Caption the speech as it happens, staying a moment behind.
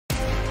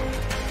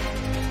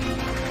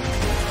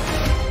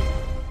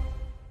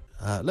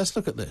Let's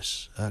look at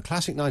this.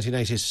 Classic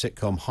 1980s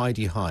sitcom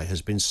Heidi High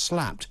has been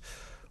slapped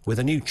with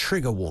a new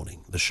trigger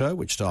warning. The show,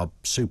 which starred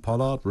Sue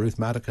Pollard, Ruth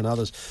Maddock and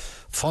others,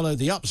 followed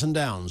the ups and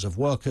downs of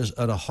workers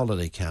at a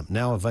holiday camp.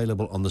 Now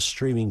available on the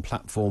streaming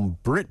platform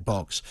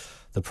BritBox,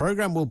 the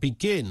programme will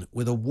begin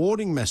with a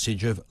warning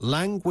message of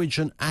language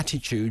and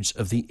attitudes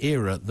of the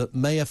era that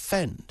may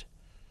offend.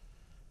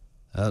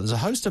 There's a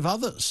host of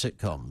other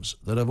sitcoms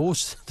that have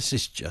also... This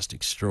is just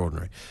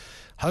extraordinary.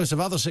 A host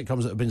of other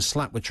sitcoms that have been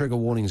slapped with trigger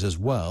warnings as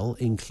well,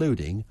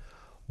 including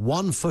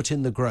One Foot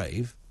in the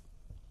Grave.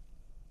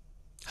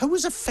 Who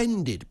was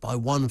offended by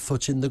One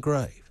Foot in the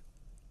Grave?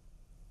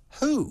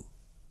 Who?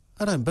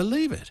 I don't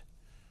believe it.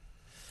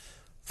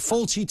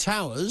 Fawlty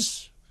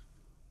Towers?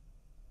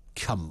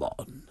 Come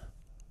on.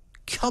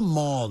 Come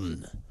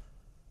on.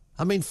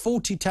 I mean,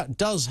 Fawlty Towers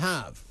does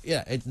have...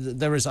 Yeah,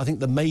 there is, I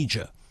think, the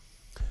Major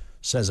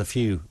says a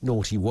few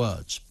naughty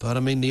words. But, I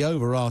mean, the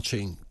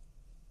overarching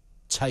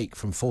take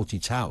from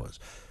Fawlty Towers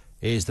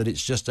is that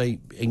it's just a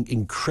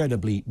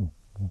incredibly,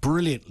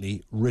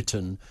 brilliantly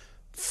written,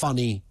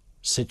 funny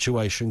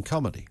situation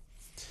comedy.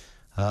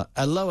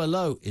 Allo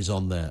All is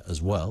on there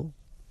as well,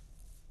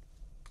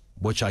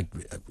 which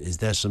is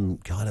there some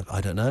kind of,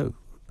 I don't know,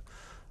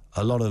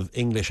 a lot of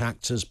English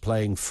actors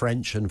playing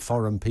French and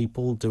foreign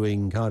people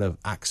doing kind of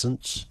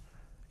accents.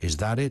 Is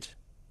that it?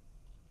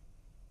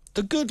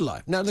 The Good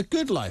Life. Now, The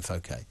Good Life,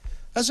 okay.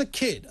 As a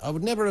kid, I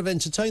would never have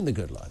entertained The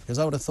Good Life because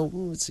I would have thought,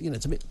 it's, you know,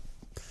 it's a bit...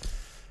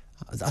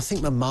 I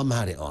think my mum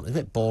had it on. It's a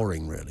bit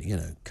boring, really, you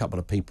know, a couple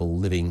of people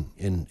living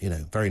in, you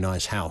know, very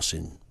nice house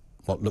in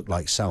what looked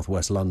like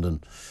southwest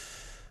London,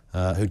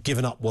 who'd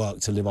given up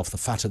work to live off the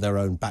fat of their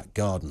own back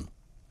garden.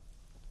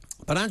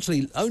 But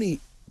actually,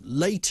 only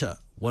later,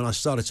 when I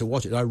started to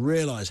watch it, I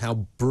realised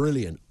how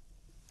brilliant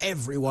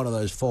every one of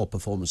those four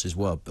performances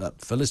were.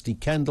 Felicity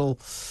Kendall,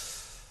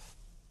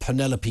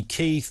 Penelope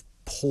Keith,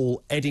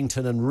 Paul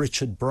Eddington and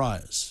Richard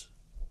Bryars.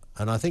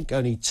 And I think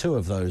only two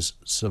of those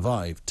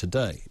survived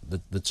today,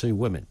 the two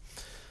women.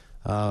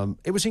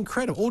 It was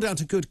incredible, all down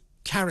to good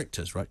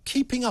characters, right?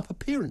 Keeping up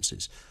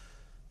appearances.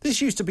 This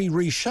used to be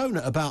reshown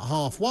at about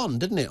 1:30,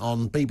 didn't it,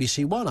 on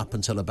BBC One up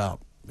until about,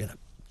 you know,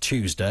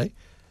 Tuesday.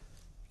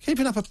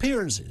 Keeping up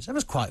appearances. That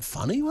was quite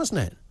funny,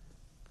 wasn't it?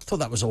 I thought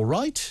that was all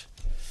right.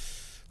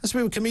 Let's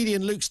be with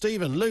comedian Luke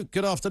Stephen. Luke,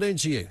 good afternoon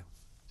to you.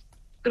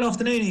 Good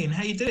afternoon, Ian.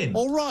 How you doing?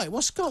 All right.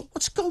 What's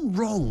gone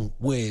wrong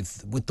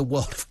with the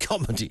world of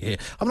comedy here?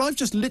 I mean, I've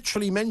just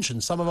literally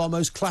mentioned some of our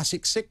most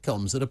classic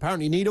sitcoms that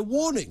apparently need a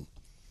warning.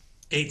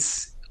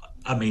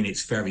 I mean,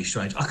 it's very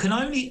strange. I can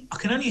only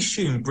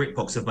assume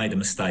BritBox have made a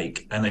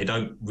mistake and they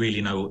don't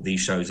really know what these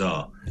shows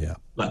are. Yeah.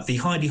 Like the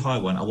Heidi High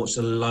one, I watched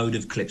a load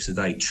of clips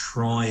today,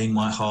 trying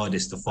my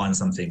hardest to find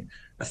something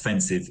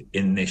offensive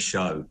in this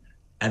show.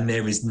 And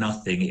there is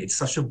nothing. It's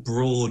such a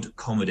broad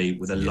comedy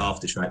with a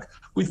laughter track.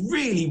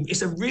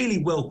 It's a really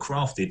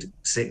well-crafted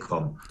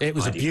sitcom. It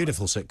was a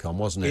beautiful sitcom,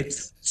 wasn't it?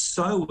 It's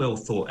so well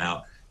thought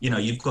out. You know,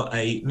 you've got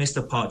a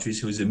Mr. Partridge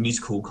who is a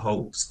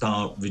musical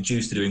star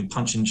reduced to doing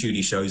Punch and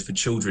Judy shows for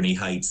children he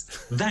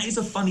hates. That is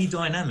a funny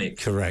dynamic.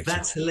 Correct.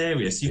 That's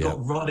hilarious. You've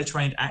got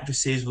rider-trained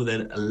actresses with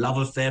a love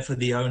affair for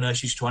the owner.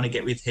 She's trying to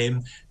get with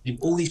him.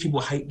 All these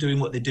people hate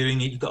doing what they're doing.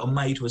 You've got a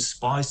maid who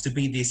aspires to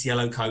be this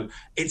yellow coat.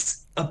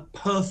 It's a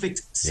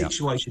perfect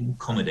situation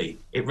comedy.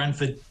 It ran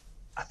for,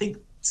 I think,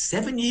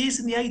 7 years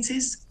in the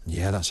 80s.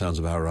 Yeah, that sounds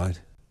about right.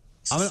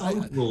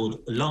 So broad,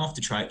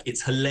 laughter track.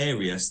 It's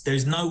hilarious.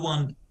 There's no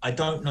one. I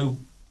don't know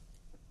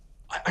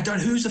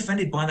who's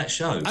offended by that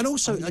show. And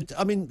also,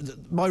 I mean,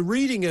 my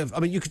reading of, I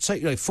mean, you could say,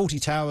 you know,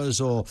 Fawlty Towers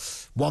or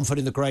One Foot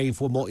in the Grave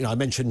were more, you know, I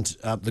mentioned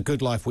The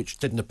Good Life, which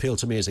didn't appeal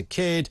to me as a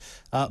kid.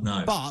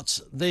 No. But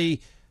the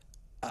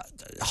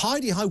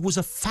Heidi High was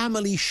a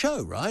family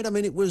show, right? I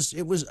mean, it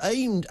was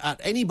aimed at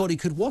anybody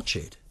could watch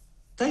it.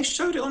 They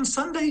showed it on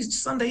Sunday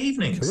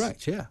evenings.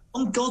 Correct, yeah.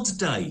 On God's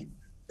Day.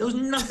 There was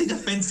nothing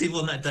offensive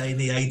on that day in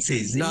the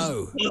 80s.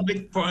 No. It was a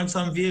big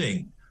primetime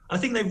viewing. I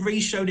think they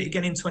re-showed it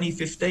again in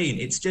 2015.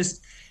 It's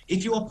just,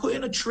 if you are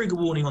putting a trigger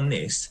warning on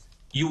this,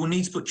 you will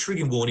need to put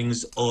trigger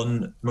warnings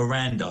on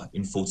Miranda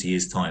in 40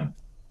 years' time.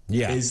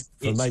 Yeah,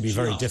 for maybe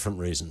very different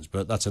reasons,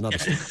 but that's another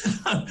thing.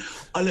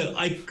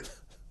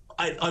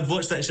 I've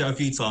watched that show a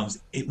few times.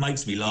 It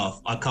makes me laugh.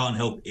 I can't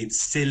help it.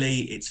 It's silly.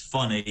 It's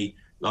funny.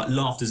 Like,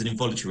 laughter's an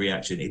involuntary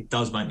reaction. It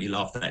does make me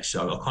laugh, that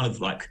show. I kind of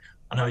like...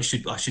 I know I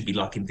should be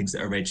liking things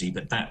that are edgy,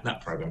 but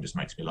that program just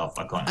makes me laugh.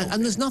 I can't.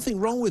 And there's nothing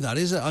wrong with that,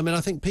 is it? I mean,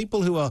 I think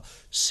people who are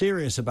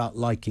serious about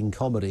liking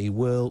comedy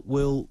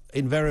will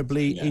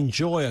invariably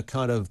enjoy a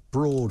kind of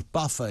broad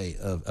buffet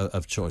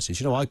of choices.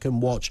 You know, I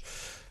can watch,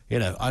 you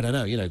know, I don't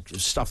know, you know,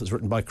 stuff that's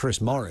written by Chris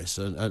Morris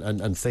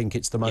and think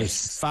it's the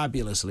most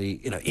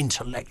fabulously, you know,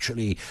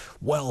 intellectually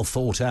well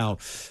thought out,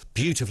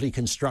 beautifully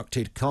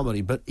constructed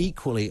comedy. But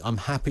equally, I'm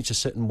happy to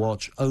sit and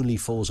watch Only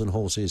Fools and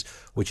Horses,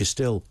 which is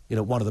still, you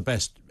know, one of the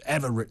best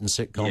ever written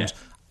sitcoms,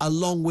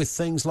 along with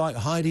things like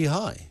Heidi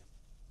High.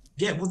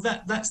 Yeah, well,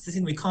 that's the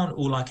thing. We can't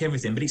all like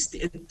everything, but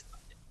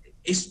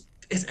it's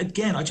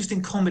again, I just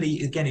think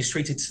comedy again is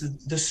treated to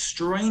the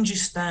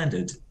strangest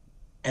standard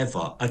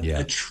ever.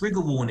 A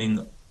trigger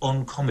warning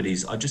on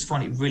comedies, I just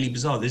find it really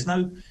bizarre.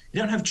 You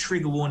don't have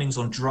trigger warnings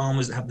on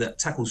dramas that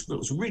tackles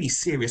really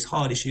serious,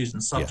 hard issues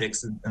and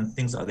subjects and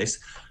things like this.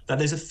 That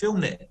there's a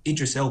film that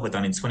Idris Elba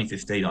done in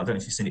 2015. I don't know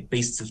if you've seen it,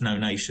 Beasts of No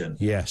Nation.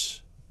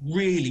 Yes.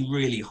 Really,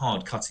 really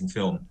hard cutting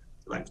film.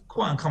 Like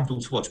quite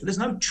uncomfortable to watch, but there's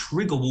no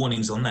trigger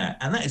warnings on that,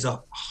 and that is a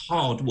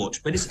hard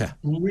watch, but it's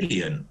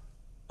brilliant.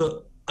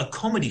 But a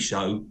comedy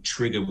show,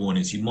 trigger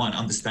warnings, you might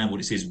understand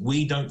what it is.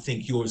 We don't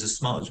think you're as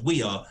smart as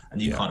we are,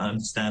 and you can't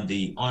understand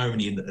the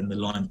irony and the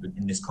lines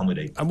in this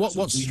comedy. And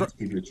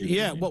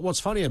what's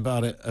funny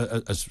about it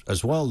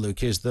as well,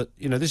 Luke, is that,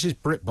 you know, this is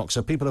BritBox,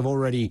 so people have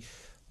already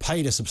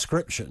paid a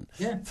subscription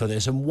for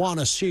this, and one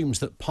assumes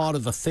that part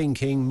of the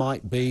thinking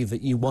might be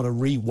that you want to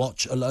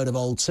re-watch a load of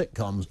old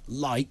sitcoms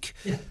like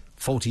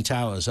Fawlty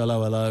Towers,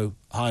 Allo,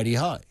 Heidi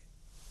High.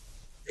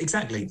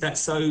 Exactly.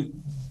 That's so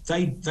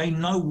they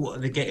know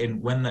what they're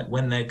getting when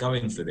they're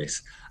going for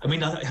this. I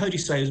mean, I heard you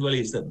say as well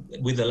is that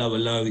with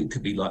Allo, it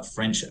could be like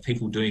French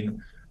people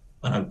doing,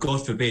 I don't know,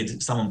 God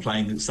forbid, someone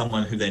playing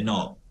someone who they're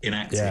not in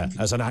acting. Yeah,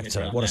 as an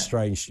actor. What a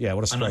strange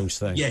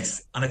thing.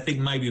 Yes, and I think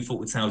maybe with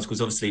Fawlty Towers,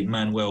 because obviously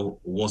Manuel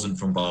wasn't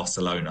from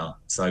Barcelona,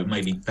 so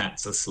maybe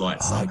that's a slight.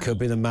 It could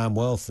be the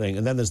Manuel thing,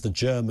 and then there's the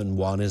German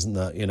one, isn't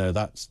there? You know,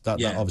 that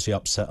obviously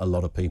upset a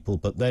lot of people,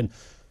 but then.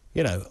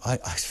 You know, I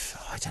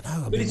don't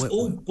know. But it's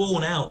all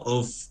born out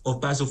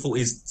of Basil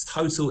Fawlty's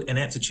total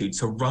ineptitude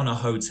to run a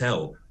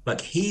hotel.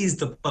 Like, he's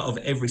the butt of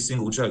every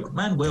single joke.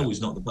 Manuel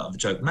is not the butt of the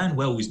joke.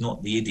 Manuel is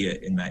not the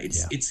idiot in that.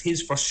 It's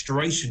his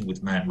frustration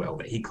with Manuel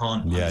that he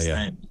can't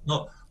understand.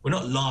 We're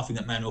not laughing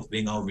at Manuel for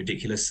being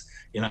ridiculous,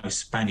 you know,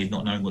 Spaniard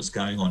not knowing what's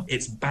going on.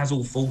 It's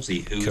Basil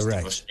Fawlty who is the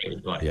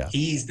frustrated guy.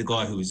 He's the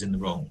guy who is in the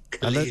wrong.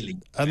 Clearly.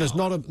 And there's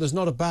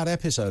not a bad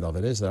episode of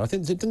it, is there? I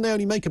think didn't they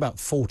only make about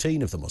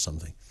 14 of them or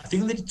something? I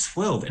think they did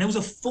 12, and it was a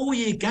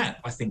 4-year gap,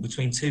 I think,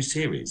 between two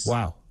series.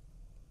 Wow.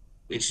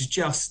 Which is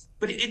just,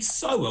 but it's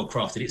so well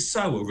crafted. It's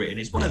so well written.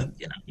 It's one of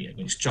the,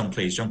 it's John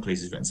Cleese. John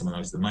Cleese has written some of the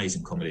most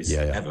amazing comedies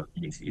ever.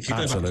 If you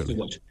go back and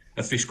watch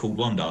A Fish Called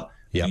Wanda,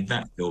 I mean,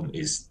 that film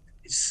is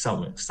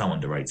so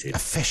underrated. A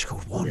Fish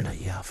Called Wanda,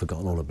 I've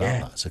forgotten all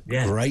about that. It's a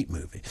great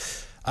movie.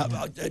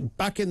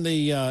 Back in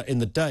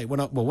the day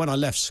when I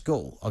left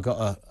school, I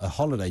got a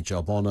holiday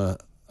job on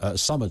a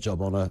summer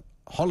job on a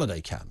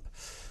holiday camp,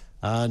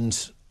 and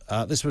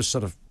this was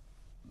sort of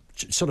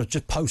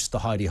just post the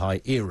Heidi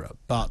High era,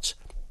 but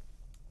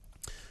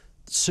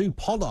Sue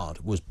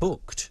Pollard was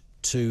booked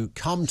to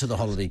come to the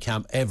holiday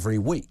camp every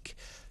week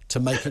to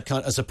make it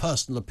kind of, as a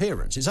personal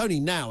appearance. It's only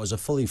now, as a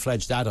fully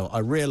fledged adult, I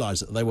realise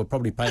that they were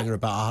probably paying her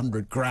about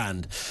 100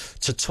 grand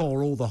to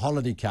tour all the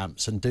holiday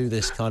camps and do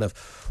this kind of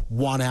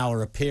 1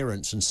 hour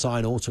appearance and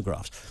sign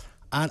autographs.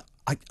 And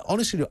I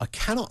honestly, I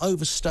cannot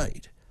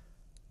overstate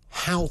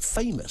how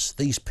famous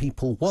these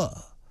people were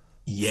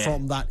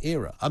from that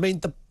era. I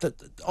mean,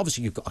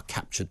 obviously you've got a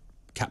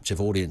captive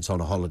audience on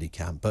a holiday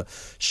camp, but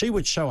she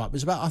would show up. It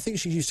was about, I think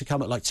she used to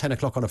come at like 10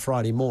 o'clock on a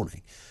Friday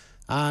morning,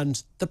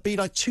 and there'd be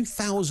like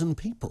 2,000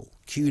 people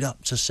queued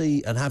up to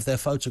see and have their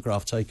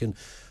photograph taken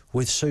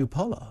with Sue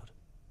Pollard.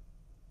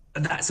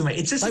 And that's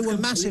amazing. They were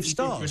massive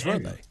stars,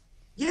 weren't they?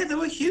 Yeah, they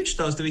were huge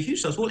stars.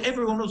 Well,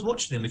 everyone was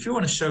watching them. If you're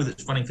on a show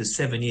that's running for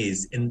 7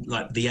 years in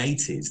like the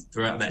 80s,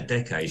 throughout that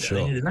decade,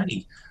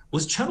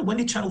 when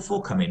did Channel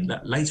 4 come in?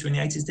 That later in the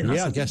 80s, didn't it?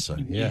 Yeah, I guess so.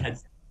 Yeah.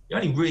 You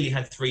only really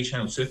had 3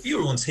 channels. So if you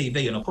were on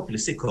TV on a popular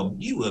sitcom,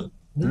 you were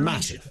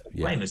massive,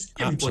 famous.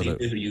 Everybody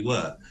knew who you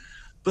were.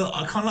 But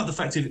I kind of like the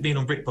fact of it being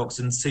on BritBox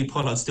and Sue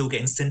Pollard still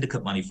getting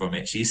syndicate money from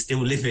it. She's still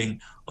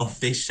living off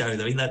this show. I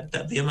mean,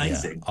 that'd be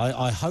amazing. Yeah.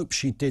 I hope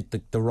she did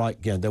the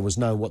right. There was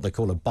no what they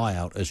call a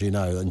buyout, as you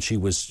know, and she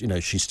was,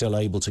 she's still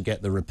able to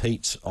get the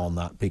repeats on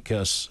that,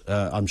 because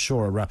I'm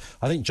sure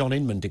I think John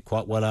Inman did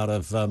quite well out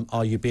of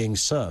Are You Being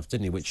Served,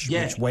 didn't he? Which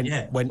went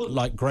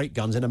like great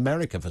guns in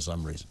America for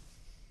some reason.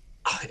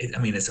 I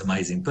mean, it's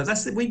amazing. But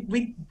that's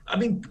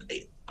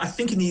I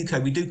think in the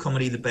UK we do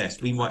comedy the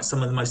best. We write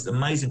some of the most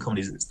amazing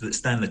comedies that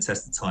stand the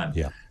test of time.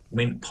 Yeah. I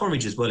mean,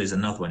 Porridge as well is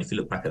another one. If you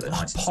look back at the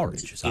 90s,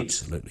 Porridge is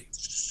absolutely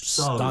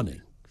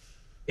stunning.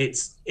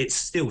 It's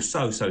still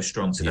so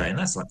strong today, and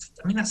that's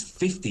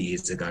 50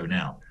 years ago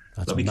now.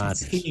 That's we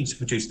madness. Continue to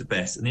produce the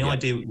best, and the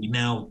idea we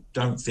now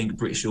don't think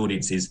British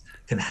audiences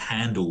can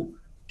handle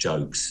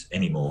jokes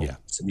anymore.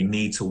 So we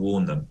need to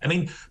warn them. I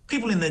mean,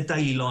 people in their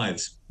daily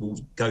lives will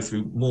go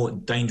through more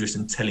dangerous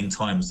and telling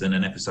times than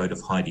an episode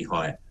of Heidi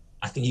High.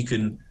 I think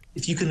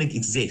if you can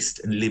exist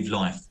and live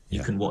life,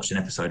 you can watch an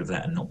episode of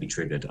that and not be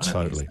triggered.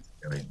 Totally.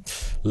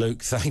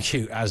 Luke, thank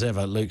you as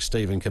ever. Luke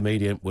Stephen,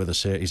 comedian with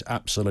us here. He's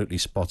absolutely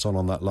spot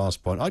on that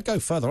last point. I'd go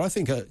further. I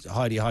think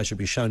Heidi High should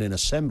be shown in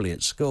assembly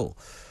at school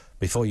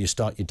before you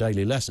start your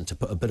daily lesson to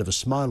put a bit of a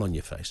smile on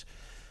your face.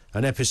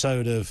 An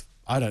episode of,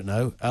 I don't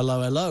know,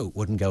 Allo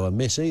wouldn't go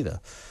amiss either.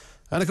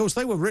 And of course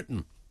they were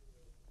written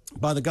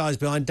by the guys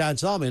behind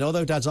Dad's Army. And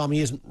although Dad's Army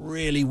isn't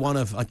really one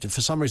of...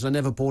 for some reason, I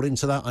never bought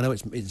into that. I know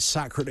it's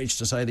sacrilege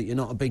to say that you're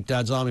not a big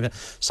Dad's Army fan.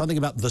 Something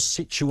about the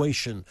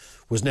situation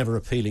was never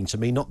appealing to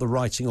me, not the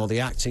writing or the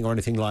acting or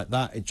anything like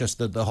that. It just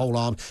the whole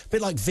arm. A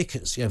bit like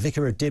Vickers.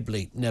 Vicar of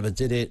Dibley never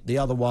did it. The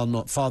other one,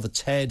 not Father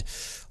Ted,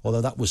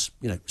 although that was,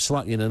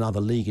 slightly in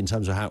another league in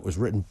terms of how it was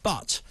written.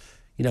 But...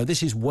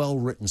 this is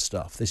well-written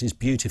stuff. This is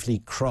beautifully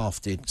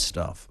crafted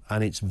stuff,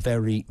 and it's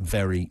very,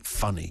 very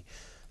funny.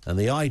 And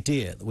the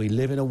idea that we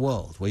live in a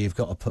world where you've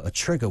got to put a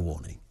trigger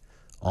warning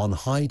on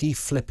Heidi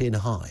Flippin'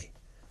 High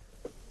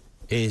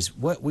is...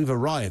 we've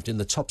arrived in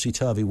the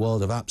topsy-turvy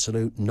world of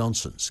absolute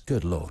nonsense.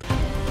 Good Lord.